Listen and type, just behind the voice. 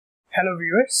Hello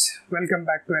viewers, welcome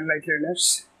back to एनलाइट learners.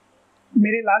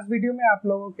 मेरे last video में आप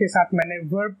लोगों के साथ मैंने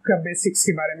वर्ब का बेसिक्स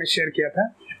के बारे में शेयर किया था।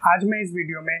 आज मैं इस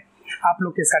वीडियो में आप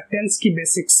लोग के साथ टेंस की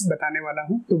बेसिक्स बताने वाला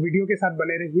हूं, तो वीडियो के साथ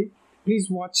बने रहिए। Please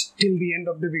watch till the end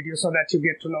of the video so that you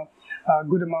get to know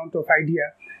good amount of idea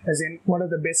as in what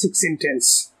are the basics in tense.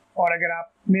 और अगर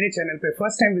आप मेरे चैनल पे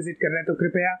फर्स्ट टाइम विजिट कर रहे हैं तो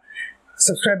कृपया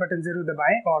सब्सक्राइब बटन जरूर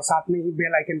दबाएं और साथ में ही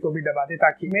बेल आइकन को भी दबा दें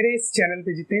ताकि मेरे इस चैनल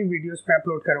पे जितने वीडियोस मैं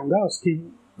अपलोड करूंगा उसकी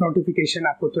नोटिफिकेशन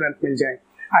आपको तुरंत मिल जाए।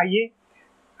 आइए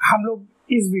हम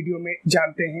लोग इस वीडियो में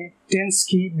जानते हैं टेंस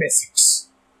की basics.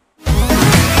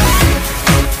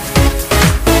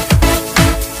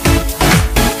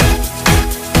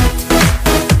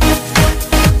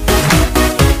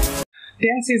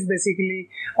 Tense is basically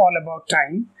all about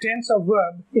time. Tense of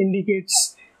verb indicates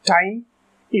time,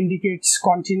 indicates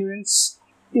continuance,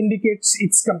 indicates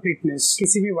its completeness.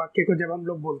 किसी भी वाक्य को जब हम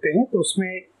लोग बोलते हैं तो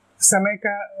उसमें समय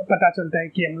का पता चलता है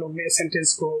कि हम लोग ने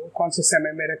सेंटेंस को कौन से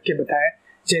समय में रख के बताया।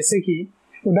 जैसे कि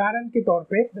उदाहरण के तौर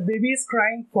पे the baby is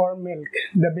crying for milk,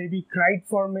 the baby cried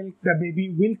for milk, the baby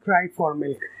will cry for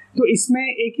milk. तो इसमें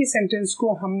एक ही सेंटेंस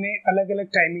को हमने अलग अलग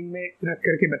टाइमिंग में रख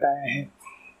करके बताया है।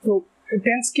 तो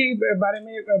टेंस के बारे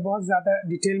में बहुत ज़्यादा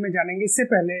डिटेल में जानेंगे। इससे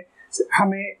पहले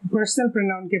हमें पर्सनल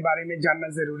प्रोनाउन के बारे में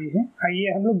जानना ज़रूरी है।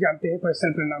 आइए हम लोग जानते हैं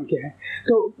पर्सनल प्रोनाउन क्या है।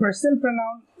 तो पर्सनल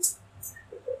प्रोनाउन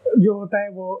जो होता है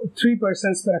वो 3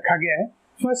 पर्सन्स में रखा गया है।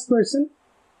 First person,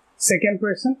 second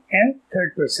person and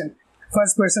third person.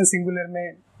 First person singular में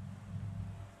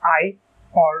आई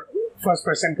और फर्स्ट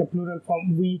पर्सन का प्लूरल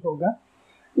फॉर्म वी होगा।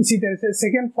 इसी तरह से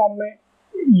सेकेंड फॉर्म में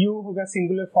यू होगा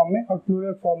सिंगुलर फॉर्म में और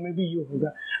प्लूरल फॉर्म में भी यू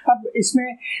होगा। अब इसमें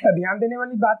ध्यान देने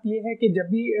वाली बात यह है कि जब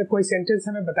भी कोई सेंटेंस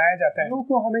हमें बताया जाता है यू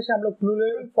को हमेशा हम लोग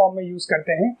प्लूरल फॉर्म में यूज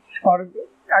करते हैं। और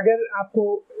अगर आपको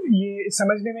ये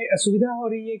समझने में असुविधा हो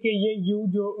रही है कि ये यू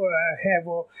जो है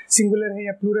वो सिंगुलर है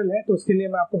या प्लूरल है, तो उसके लिए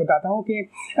मैं आपको बताता हूँ कि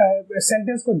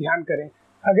सेंटेंस को ध्यान करें।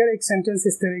 अगर एक सेंटेंस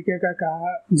इस तरीके का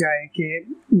कहा जाए कि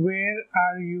वेयर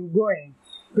आर यू गोइंग,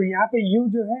 तो यहाँ पे यू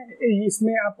जो है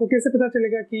इसमें आपको कैसे पता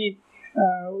चलेगा कि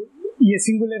ये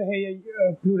सिंगुलर है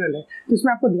या प्लूरल है। तो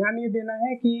इसमें आपको ध्यान ये देना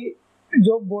है कि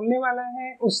जो बोलने वाला है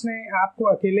उसने आपको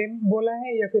अकेले बोला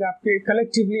है या फिर आपके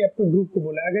कलेक्टिवली आपको ग्रुप को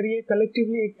बोला है। अगर ये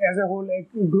कलेक्टिवली एज अ होल एक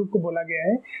ग्रुप को बोला गया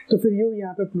है तो फिर यू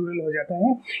यहाँ पे प्लूरल हो जाता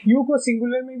है। यू को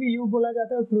सिंगुलर में भी यू बोला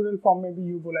जाता है और प्लूरल फॉर्म में भी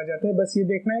यू बोला जाता है। बस ये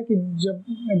देखना है कि जब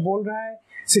बोल रहा है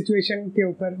सिचुएशन के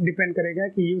ऊपर डिपेंड करेगा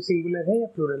कि यू सिंगुलर है या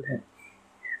प्लूरल है।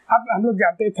 अब हम लोग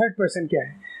जानते हैं थर्ड पर्सन क्या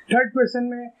है। थर्ड पर्सन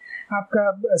में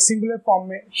आपका सिंगुलर फॉर्म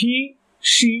में ही,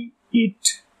 she,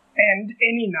 it and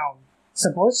any noun.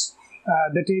 Suppose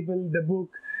the table, the book,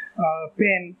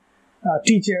 pen,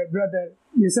 teacher, brother,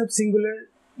 ये सब सिंगुलर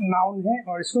नाउन है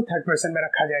और इसको थर्ड पर्सन में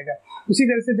रखा जाएगा। उसी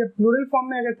तरह से जब प्लूरल फॉर्म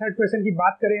में अगर थर्ड पर्सन की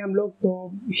बात करें हम लोग तो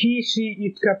ही, शी,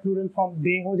 इट का प्लूरल फॉर्म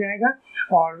दे हो जाएगा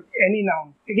और any noun.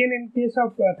 Again in case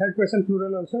of third person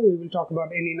plural also we will talk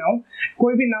about any noun.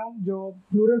 कोई भी नाउन जो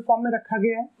प्लूरल फॉर्म में रखा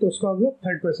गया है तो उसको हम लोग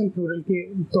थर्ड पर्सन प्लूरल के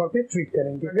तौर पे ट्रीट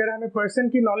करेंगे। अगर हमें पर्सन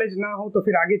की नॉलेज ना हो तो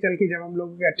फिर आगे चल के जब हम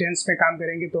लोग टेंस में काम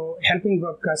करेंगे तो हेल्पिंग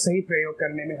वर्ब का सही प्रयोग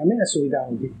करने में हमें असुविधा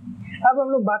होगी। अब हम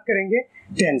लोग बात करेंगे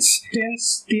टेंस।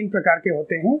 टेंस 3 प्रकार के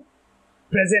होते हैं,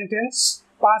 present tense,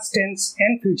 past tense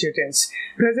and future tense.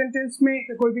 Present tense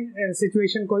में कोई भी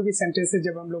सिचुएशन, कोई भी सेंटेंस से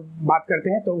जब हम लोग बात करते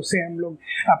हैं तो उसे हम लोग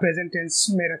प्रेजेंट टेंस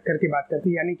में रख करके बात करते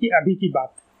हैं, यानी कि अभी की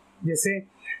बात। जैसे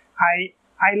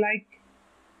I like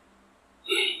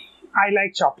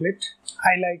chocolate,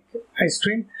 I like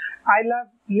ice cream, I love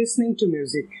listening to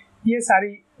music. ये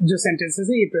सारी जो सेंटेंसेस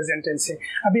है ये प्रेजेंट टेंस है।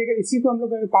 अभी अगर इसी को हम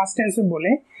लोग पास्ट टेंस में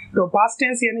बोलें तो पास्ट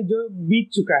टेंस यानी जो बीत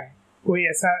चुका है, कोई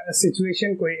ऐसा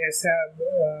सिचुएशन, कोई ऐसा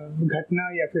घटना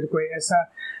या फिर कोई ऐसा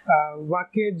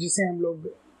वाक्य जिसे हम लोग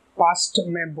पास्ट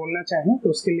में बोलना चाहें तो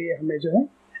उसके लिए हमें जो है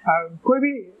कोई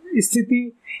भी स्थिति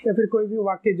या फिर कोई भी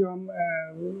वाक्य जो हम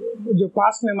जो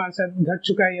पास्ट में हमारे साथ घट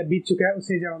चुका है या बीत चुका है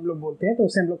उसे जब हम लोग बोलते हैं तो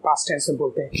उसे हम लोग पास्ट टेंस में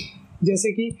बोलते हैं।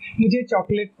 जैसे कि मुझे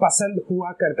चॉकलेट पसंद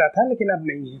हुआ करता था लेकिन अब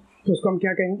नहीं है, तो उसको हम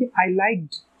क्या कहेंगे, I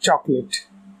liked chocolate.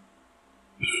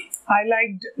 I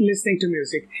liked listening to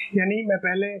music, यानी मैं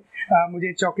पहले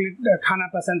मुझे चॉकलेट खाना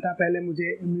पसंद था, पहले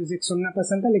मुझे म्यूजिक सुनना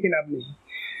पसंद था लेकिन अब नहीं।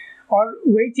 और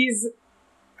वही चीज़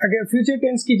अगर फ्यूचर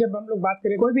टेंस की जब हम लोग बात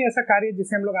करें, कोई भी ऐसा कार्य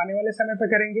जिसे हम लोग आने वाले समय पर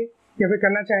करेंगे या फिर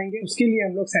करना चाहेंगे उसके लिए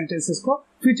हम लोग सेंटेंसेस को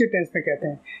फ्यूचर टेंस में कहते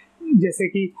हैं। जैसे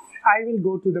कि I will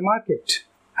go to the market,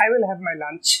 I will have my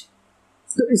lunch.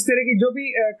 तो इस तरह की जो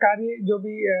भी कार्य, जो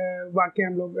भी वाक्य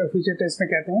हम लोग फ्यूचर टेंस में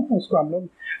कहते हैं उसको हम लोग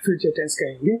फ्यूचर टेंस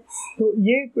कहेंगे। तो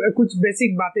ये कुछ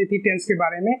बेसिक बातें थी टेंस के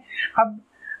बारे में। अब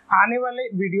आने वाले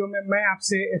वीडियो में मैं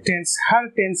आपसे टेंस, हर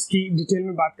टेंस की डिटेल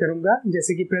में बात करूंगा।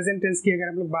 जैसे कि प्रेजेंट टेंस की अगर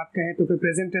हम लोग बात करें तो फिर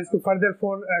प्रेजेंट टेंस को फर्दर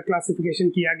 4 क्लासिफिकेशन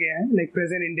किया गया है, like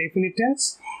present indefinite tense,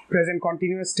 present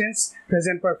continuous tense,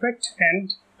 present perfect and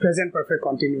present perfect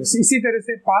continuous. इसी तरह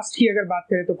से पास्ट की अगर बात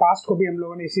करें तो पास्ट को भी हम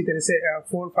लोगों ने इसी तरह से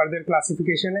 4 फर्दर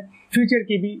क्लासिफिकेशन है। फ्यूचर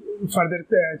की भी फर्दर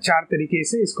 4 तरीके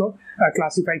से इसको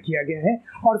क्लासिफाई किया गया है।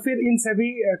 और फिर इन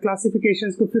सभी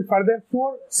क्लासिफिकेशंस को फिर फर्दर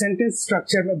 4 सेंटेंस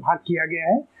स्ट्रक्चर में भाग किया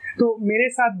गया है। तो मेरे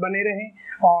साथ बने रहें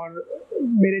और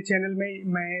मेरे चैनल में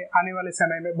मैं आने वाले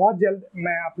समय में बहुत जल्द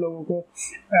मैं आप लोगों को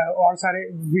और सारे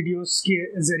वीडियोस के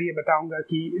ज़रिए बताऊंगा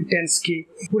कि टेंस की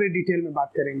पूरे डिटेल में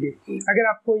बात करेंगे। अगर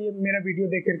आपको ये मेरा वीडियो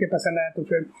देख करके पसंद आया तो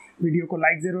फिर वीडियो को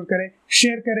लाइक ज़रूर करें,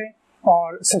 शेयर करें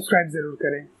और सब्सक्राइब ज़रूर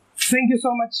करें। Thank you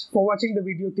so much for watching the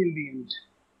video till the end.